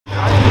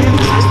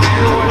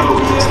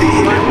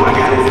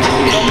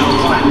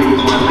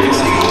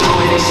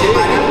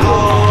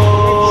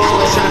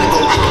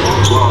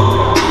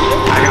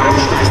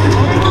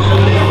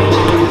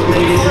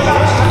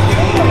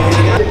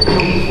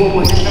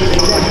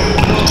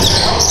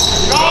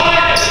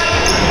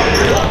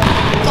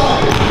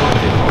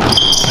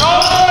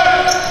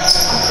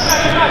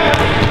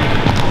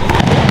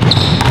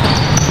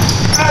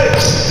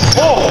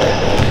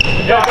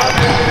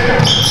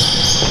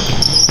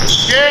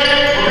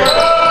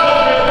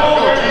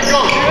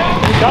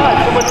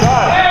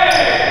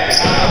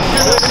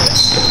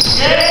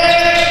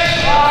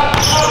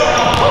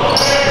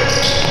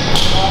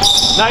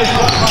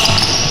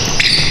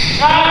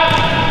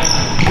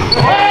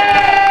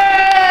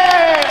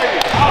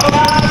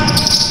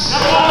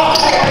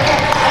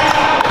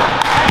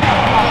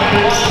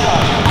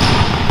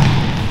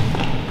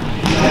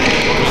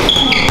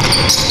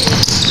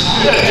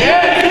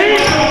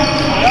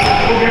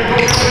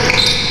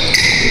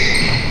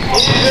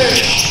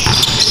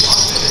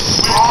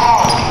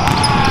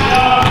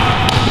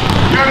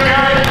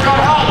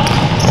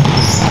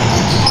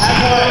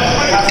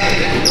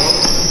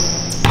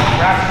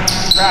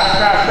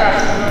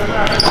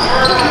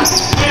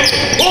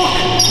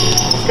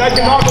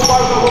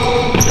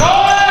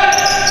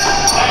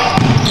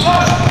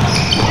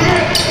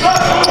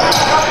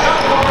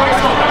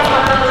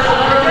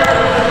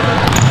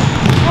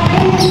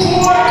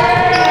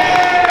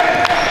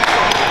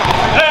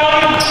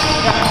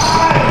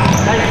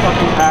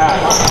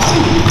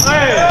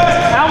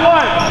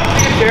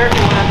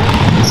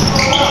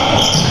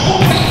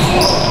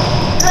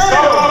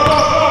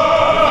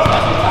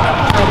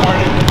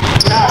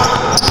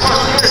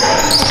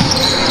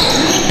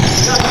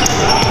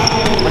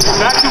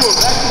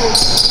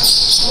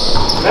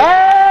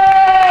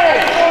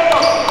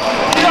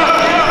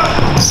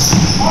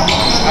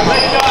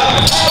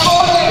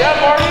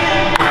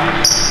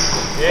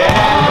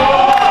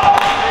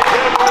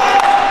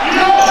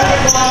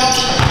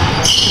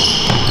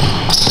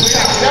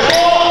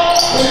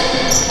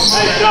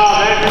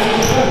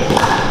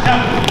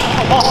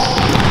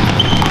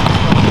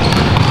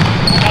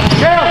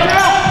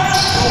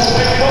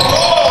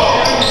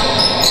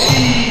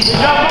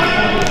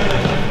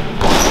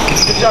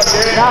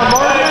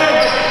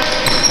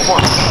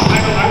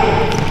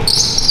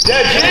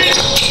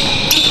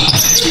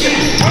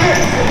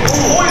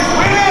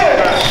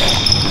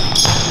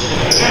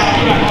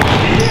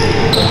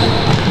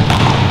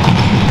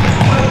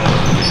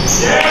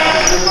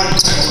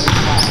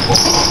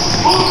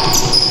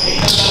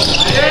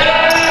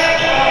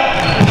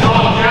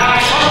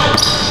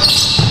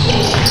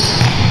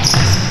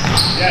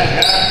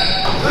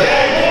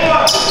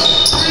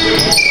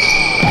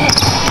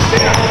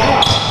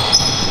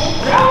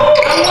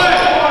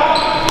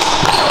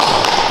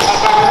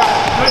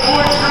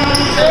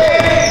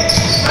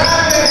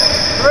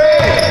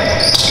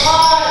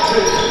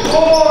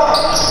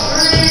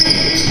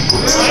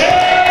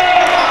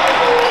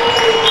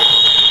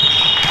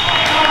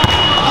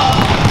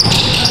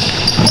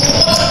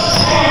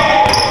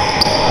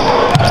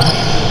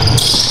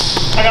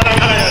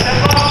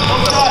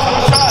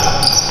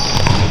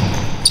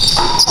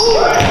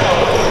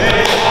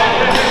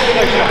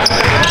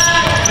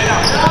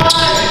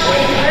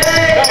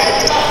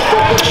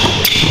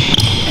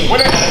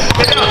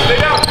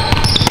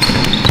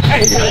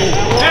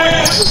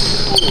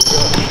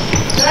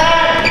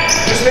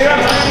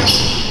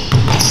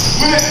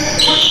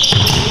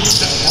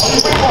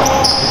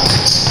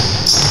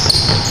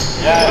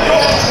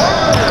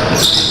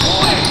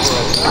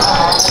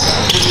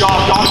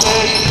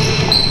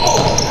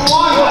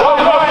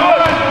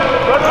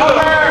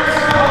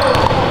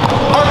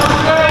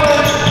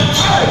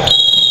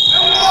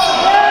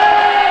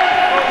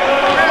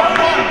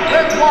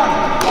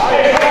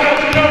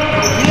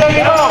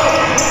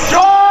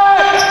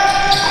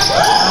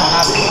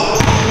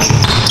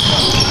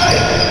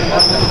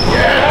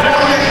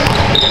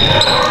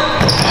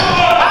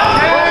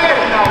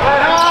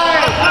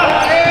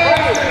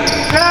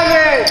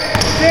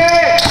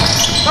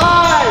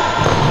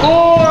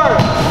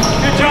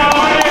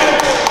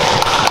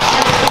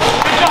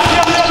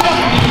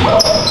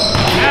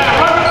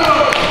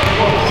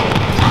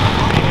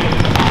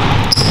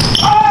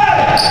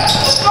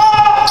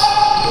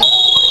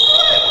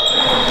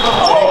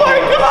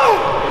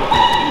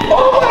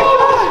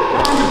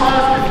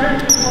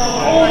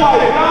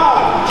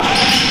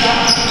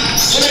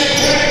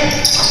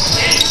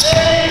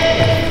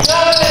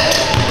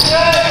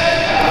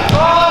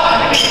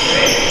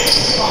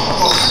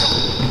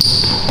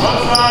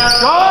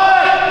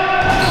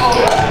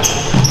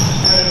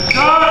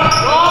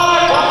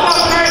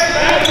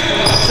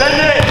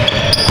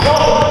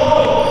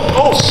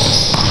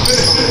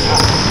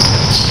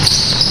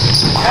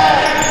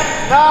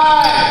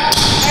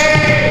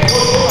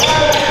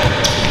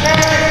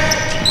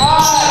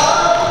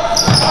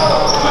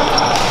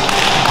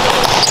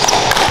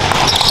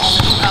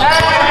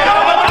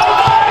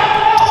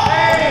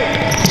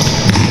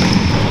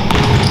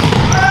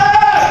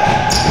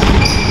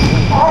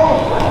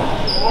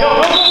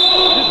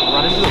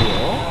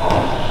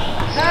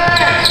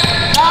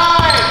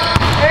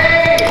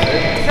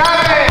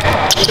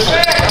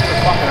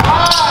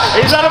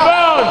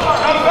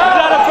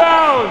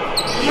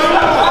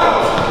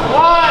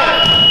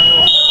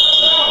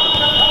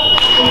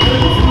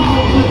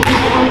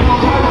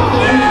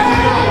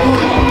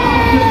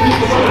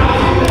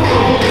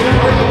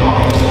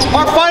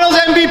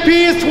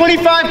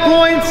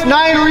points,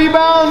 9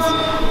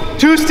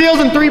 rebounds, 2 steals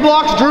and 3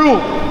 blocks. Drew.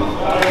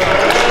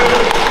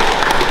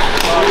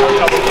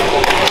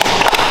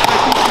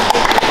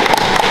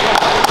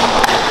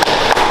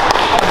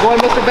 Going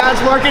Mr. Badge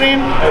Marketing.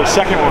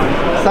 Second one.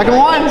 Second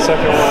one?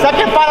 Second one.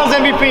 Second finals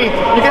MVP.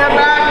 You can have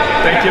back.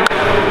 Thank you.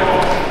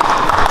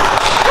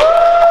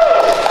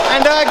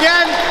 And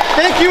again,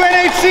 thank you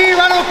NHC.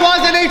 Round of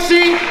applause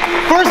NHC.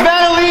 First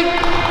Van Elite.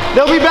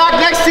 They'll be back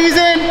next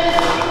season.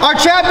 Our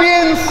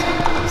champions,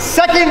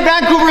 second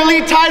Vancouver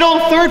Elite title,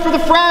 third for the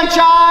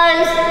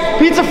franchise.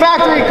 Pizza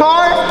Factory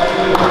car.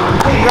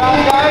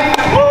 Congrats,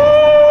 guys.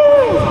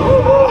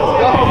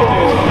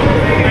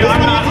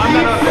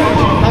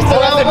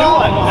 That's the new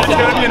one. It's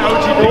gonna be an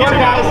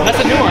OG. That's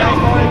a new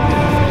one.